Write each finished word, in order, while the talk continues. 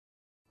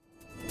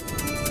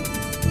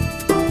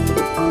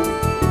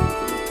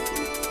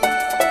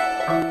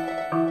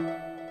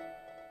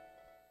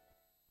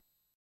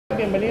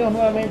bienvenidos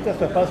nuevamente a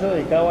su espacio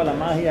dedicado a la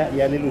magia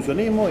y al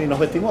ilusionismo, y nos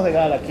vestimos de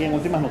gala aquí en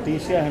Últimas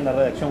Noticias, en la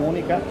redacción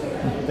única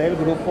del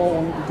grupo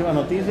Últimas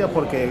Noticias,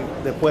 porque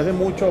después de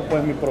mucho,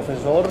 pues mi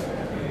profesor,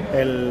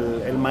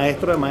 el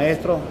maestro de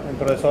maestros, el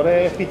profesor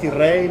es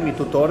Pitirrey, mi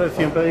tutor,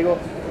 siempre digo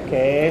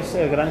que es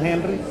el gran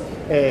Henry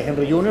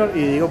Junior,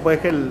 y digo pues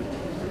que el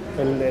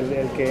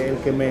que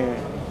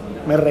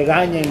me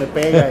regaña y me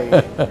pega, y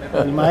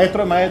el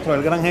maestro de maestros,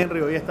 el gran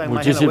Henry, hoy está en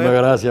Magia en la Web.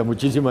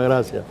 Muchísimas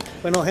gracias.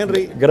 Bueno,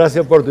 Henry,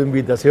 gracias por tu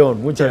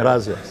invitación, muchas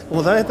gracias.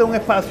 Como sabes, este es un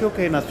espacio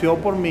que nació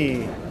por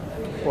mi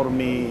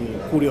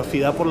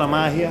curiosidad por la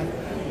magia.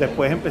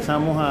 Después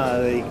empezamos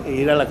a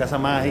ir a la Casa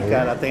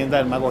Mágica, a la tienda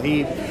del Mago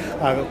Hip,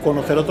 a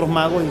conocer otros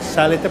magos, y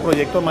sale este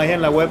proyecto de Magia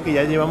en la Web que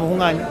ya llevamos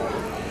un año.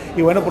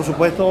 Y bueno, por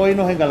supuesto, hoy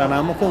nos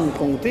engalanamos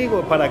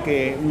contigo para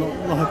que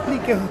nos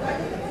expliques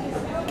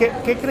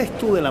 ¿qué crees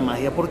tú de la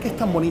magia? ¿Por qué es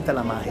tan bonita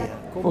la magia?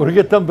 ¿Por qué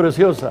es tan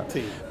preciosa?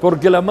 Sí.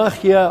 Porque la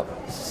magia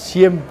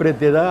siempre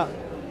te da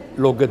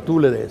lo que tú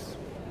le des,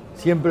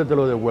 siempre te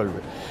lo devuelve.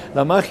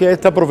 La magia,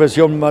 esta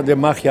profesión de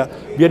magia,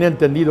 bien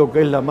entendido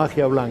que es la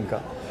magia blanca,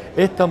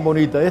 es tan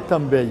bonita, es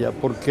tan bella,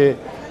 porque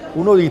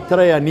uno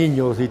distrae a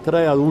niños,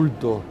 distrae a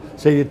adultos,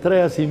 se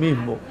distrae a sí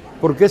mismo,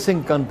 porque es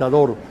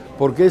encantador,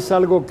 porque es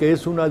algo que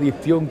es una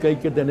adicción que hay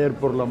que tener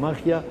por la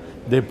magia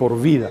de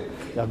por vida.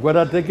 Y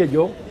acuérdate que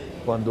yo,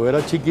 cuando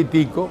era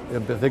chiquitico,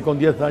 empecé con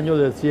 10 años,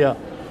 decía,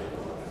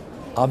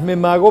 hazme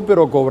mago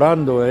pero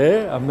cobrando,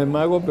 hazme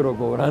mago pero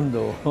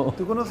cobrando.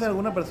 ¿Tú conoces a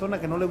alguna persona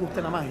que no le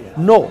guste la magia?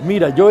 No,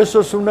 mira, yo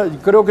eso es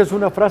creo que es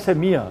una frase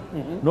mía.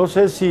 No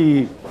sé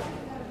si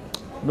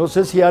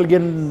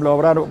alguien lo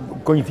habrá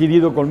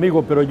coincidido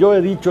conmigo, pero yo he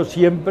dicho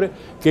siempre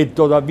que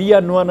todavía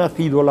no ha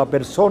nacido la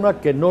persona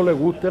que no le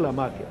guste la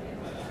magia.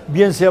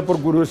 Bien sea por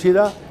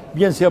curiosidad,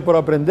 bien sea por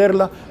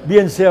aprenderla,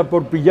 bien sea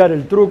por pillar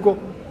el truco,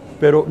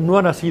 pero no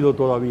ha nacido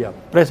todavía.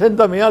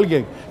 Preséntame a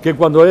alguien que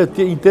cuando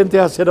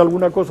intentes hacer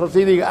alguna cosa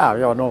así diga,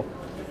 yo no.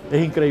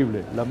 Es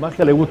increíble, la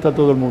magia le gusta a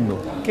todo el mundo.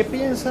 ¿Qué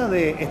piensas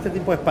de este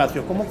tipo de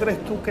espacios? ¿Cómo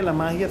crees tú que la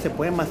magia se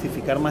puede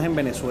masificar más en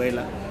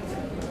Venezuela?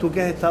 Tú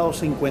que has estado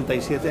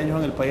 57 años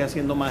en el país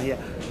haciendo magia,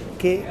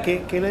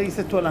 ¿qué le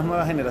dices tú a las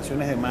nuevas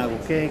generaciones de magos?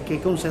 ¿Qué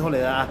consejo le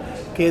das?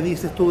 ¿Qué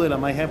dices tú de la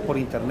magia por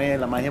internet,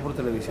 la magia por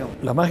televisión?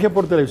 La magia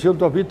por televisión,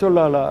 ¿tú has visto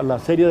la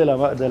serie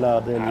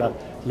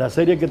la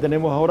serie que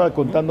tenemos ahora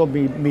contando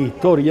mi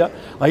historia?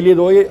 Ahí le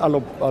doy a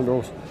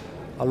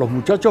los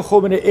muchachos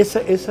jóvenes,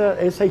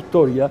 esa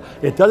historia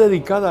está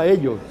dedicada a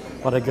ellos,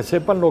 para que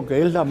sepan lo que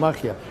es la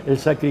magia, el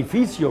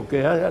sacrificio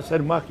que es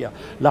hacer magia,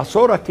 las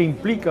horas que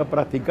implica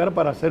practicar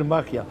para hacer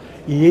magia.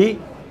 Y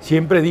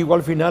siempre digo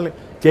al final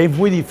que es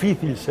muy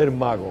difícil ser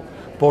mago.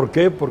 ¿Por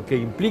qué? Porque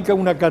implica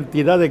una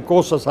cantidad de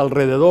cosas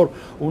alrededor,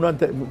 una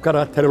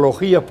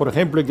caracterologías, por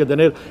ejemplo, hay que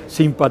tener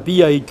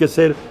simpatía, hay que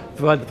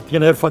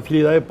tener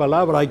facilidad de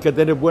palabra, hay que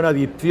tener buena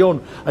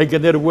dicción, hay que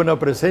tener buena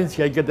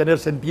presencia, hay que tener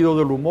sentido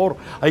del humor,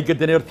 hay que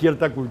tener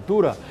cierta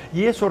cultura.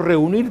 Y eso,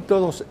 reunir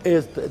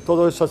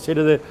toda esa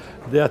serie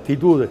de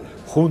actitudes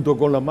junto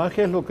con la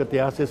magia es lo que te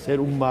hace ser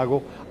un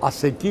mago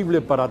asequible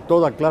para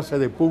toda clase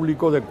de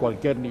público de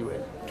cualquier nivel.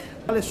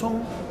 ¿Cuáles son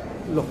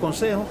los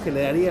consejos que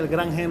le daría el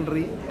gran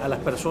Henry a las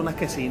personas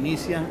que se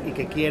inician y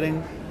que quieren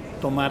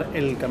tomar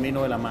el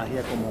camino de la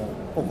magia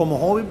como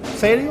hobby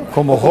serio,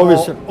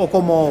 o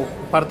como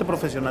parte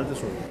profesional de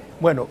su vida?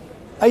 Bueno,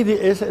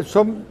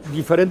 son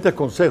diferentes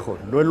consejos.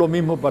 No es lo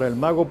mismo para el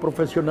mago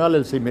profesional,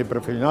 el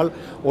semiprofesional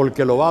o el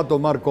que lo va a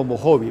tomar como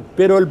hobby,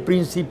 pero el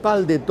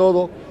principal de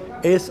todo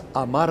es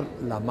amar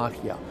la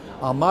magia,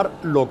 amar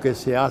lo que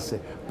se hace,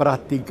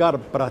 practicar,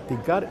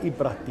 practicar y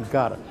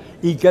practicar.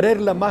 Y querer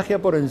la magia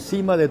por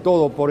encima de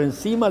todo, por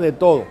encima de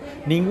todo.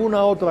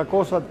 Ninguna otra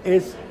cosa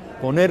es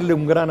ponerle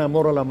un gran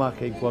amor a la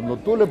magia. Y cuando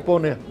tú le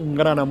pones un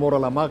gran amor a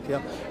la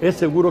magia, es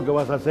seguro que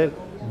vas a ser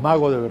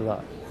mago de verdad.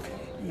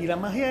 ¿Y la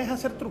magia es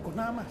hacer trucos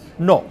nada más?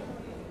 No,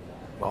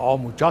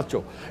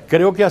 muchacho.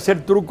 Creo que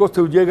hacer trucos,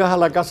 tú llegas a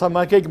la Casa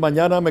Mágica y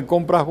mañana me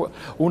compras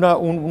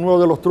uno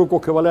de los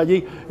trucos que vale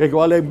allí, que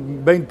vale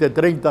 20,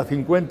 30,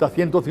 50,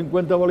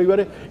 150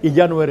 bolívares y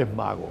ya no eres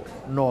mago.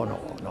 No.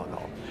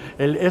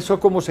 Eso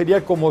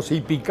sería como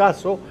si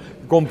Picasso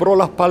compró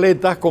las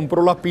paletas,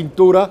 compró las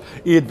pinturas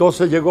y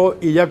entonces llegó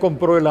y ya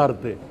compró el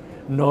arte.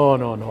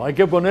 No, hay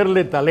que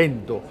ponerle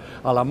talento.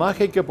 A la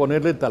magia hay que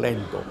ponerle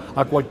talento.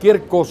 A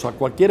cualquier cosa,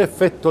 cualquier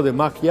efecto de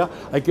magia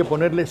hay que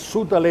ponerle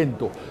su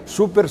talento,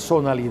 su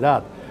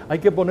personalidad. Hay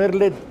que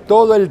ponerle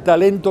todo el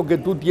talento que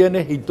tú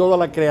tienes y toda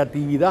la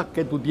creatividad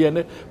que tú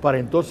tienes para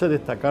entonces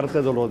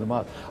destacarte de los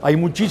demás. Hay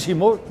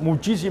muchísimos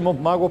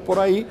magos por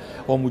ahí,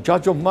 o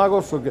muchachos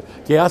magos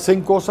que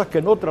hacen cosas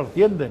que no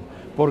trascienden,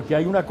 porque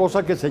hay una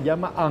cosa que se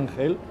llama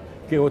ángel,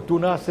 que o tú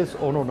naces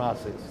o no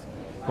naces.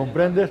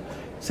 ¿Comprendes?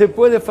 Se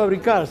puede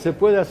fabricar, se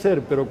puede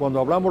hacer, pero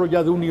cuando hablamos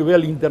ya de un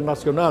nivel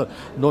internacional,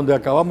 donde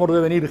acabamos de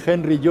venir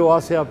Henry y yo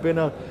hace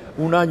apenas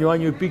un año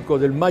y pico,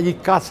 del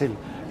Magic Castle,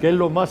 que es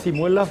lo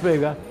máximo en Las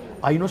Vegas,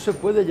 ahí no se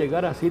puede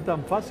llegar así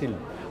tan fácil.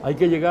 Hay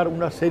que llegar a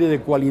una serie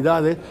de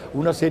cualidades,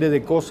 una serie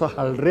de cosas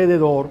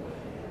alrededor,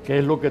 que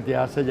es lo que te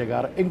hace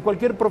llegar en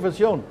cualquier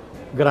profesión,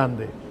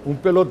 grande. Un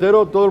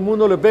pelotero, todo el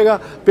mundo le pega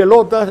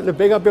pelotas, le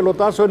pega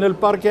pelotazos en el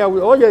parque.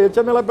 Oye,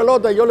 échame la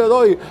pelota, yo le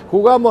doy.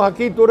 Jugamos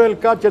aquí, tú eres el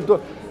catcher.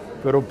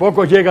 Pero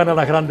pocos llegan a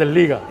las grandes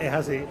ligas. Es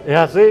así. ¿Es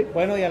así?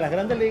 Bueno, y a las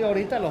grandes ligas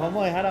ahorita los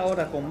vamos a dejar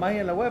ahora con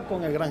Magia en la Web,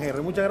 con el Gran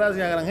Henry. Muchas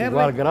gracias, Gran Henry.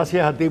 Igual,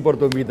 gracias a ti por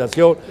tu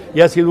invitación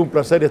y ha sido un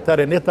placer estar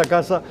en esta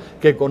casa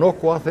que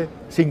conozco hace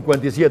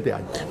 57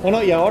 años.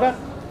 Bueno, y ahora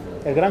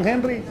el Gran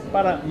Henry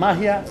para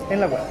Magia en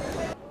la Web.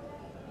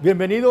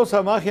 Bienvenidos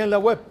a Magia en la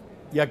Web.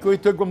 Y aquí hoy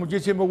estoy con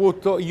muchísimo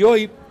gusto. Y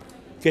hoy,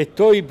 que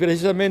estoy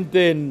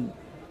precisamente en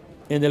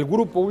el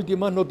grupo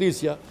Últimas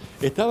Noticias,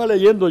 estaba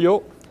leyendo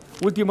yo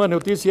Últimas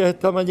Noticias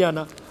esta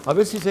mañana, a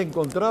ver si se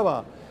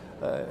encontraba,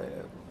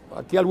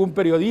 aquí algún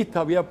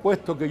periodista había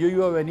puesto que yo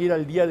iba a venir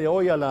al día de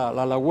hoy a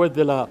la web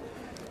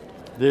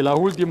de las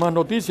Últimas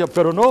Noticias,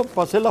 pero no,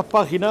 pasé las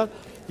páginas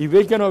y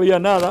vi que no había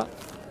nada.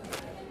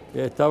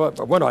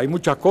 Bueno, hay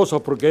muchas cosas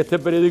porque este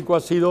periódico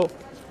ha sido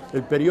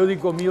el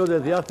periódico mío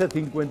desde hace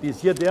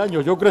 57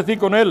 años, yo crecí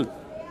con él.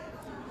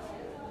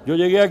 Yo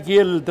llegué aquí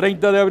el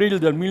 30 de abril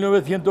del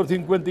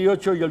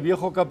 1958 y el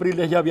viejo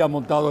Capriles ya había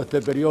montado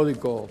este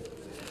periódico.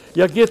 Y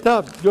aquí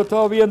está, yo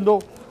estaba viendo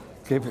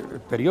que el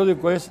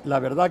periódico es, la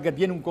verdad que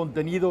tiene un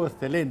contenido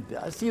excelente,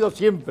 ha sido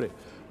siempre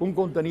un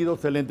contenido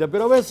excelente,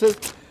 pero a veces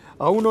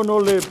a uno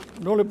no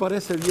le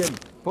parece bien,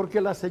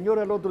 porque la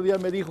señora el otro día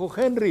me dijo,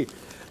 Henry,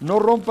 no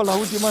rompa las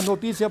Últimas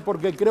Noticias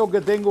porque creo que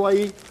tengo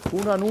ahí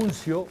un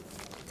anuncio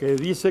que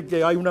dice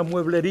que hay una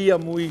mueblería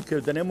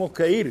que tenemos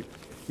que ir.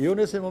 Y yo en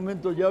ese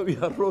momento ya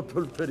había roto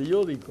el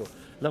periódico.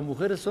 Las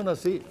mujeres son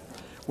así.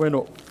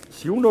 Bueno,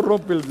 si uno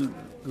rompe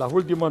las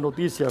Últimas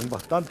Noticias en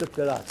bastantes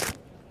pedazos.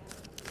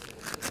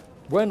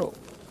 Bueno,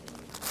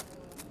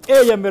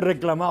 ella me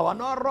reclamaba,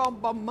 no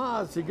rompan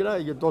más. Y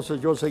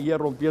entonces yo seguía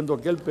rompiendo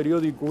aquel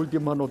periódico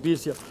Últimas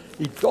Noticias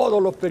y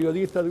todos los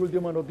periodistas de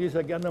Últimas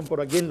Noticias que andan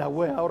por aquí en la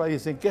web ahora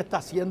dicen, ¿qué está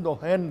haciendo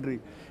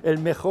Henry? El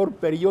mejor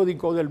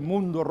periódico del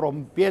mundo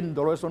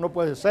rompiéndolo, eso no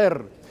puede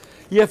ser.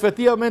 Y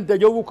efectivamente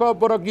yo buscaba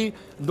por aquí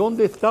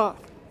dónde está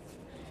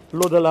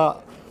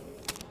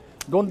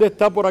 ¿dónde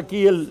está por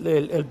aquí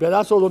el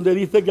pedazo donde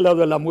dice que lo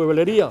de la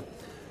mueblería?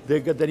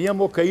 De que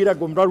teníamos que ir a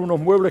comprar unos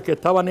muebles que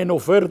estaban en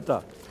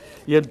oferta.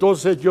 Y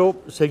entonces yo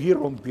seguí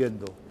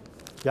rompiendo.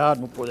 Ya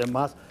no puede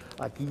más.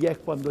 Aquí ya es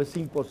cuando es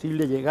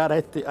imposible llegar a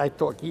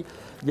esto aquí.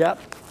 Ya,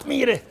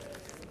 mire,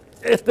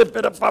 este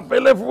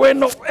papel es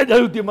bueno. Es la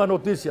Última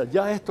Noticia.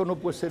 Ya esto no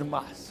puede ser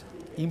más.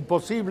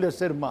 Imposible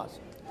ser más.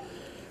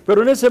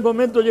 Pero en ese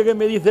momento llegué y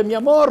me dice, mi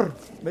amor,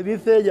 me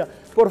dice ella,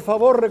 por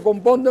favor,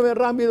 recompóndeme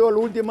rápido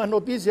las Últimas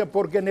Noticias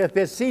porque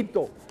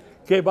necesito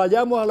que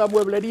vayamos a la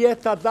mueblería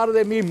esta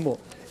tarde mismo.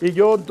 Y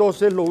yo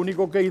entonces lo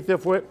único que hice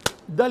fue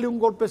darle un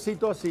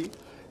golpecito así.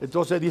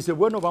 Entonces dice,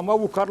 bueno, vamos a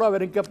buscarlo a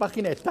ver en qué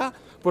página está,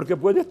 porque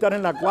puede estar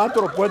en la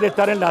 4, puede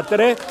estar en la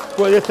 3,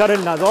 puede estar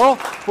en la 2,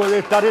 puede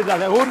estar en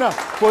la 1,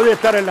 puede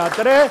estar en la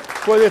 3,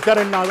 puede estar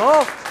en la 2,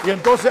 y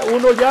entonces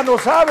uno ya no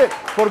sabe,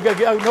 porque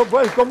no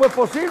puede, ¿cómo es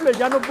posible?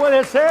 Ya no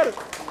puede ser.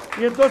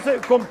 Y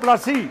entonces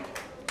complací,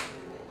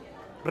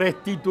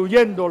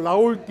 restituyendo las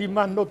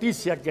Últimas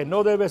Noticias, que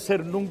no debe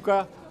ser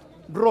nunca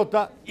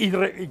rota,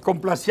 y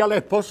complací a la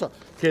esposa,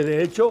 que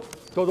de hecho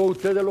todos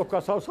ustedes los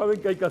casados saben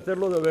que hay que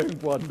hacerlo de vez en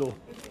cuando.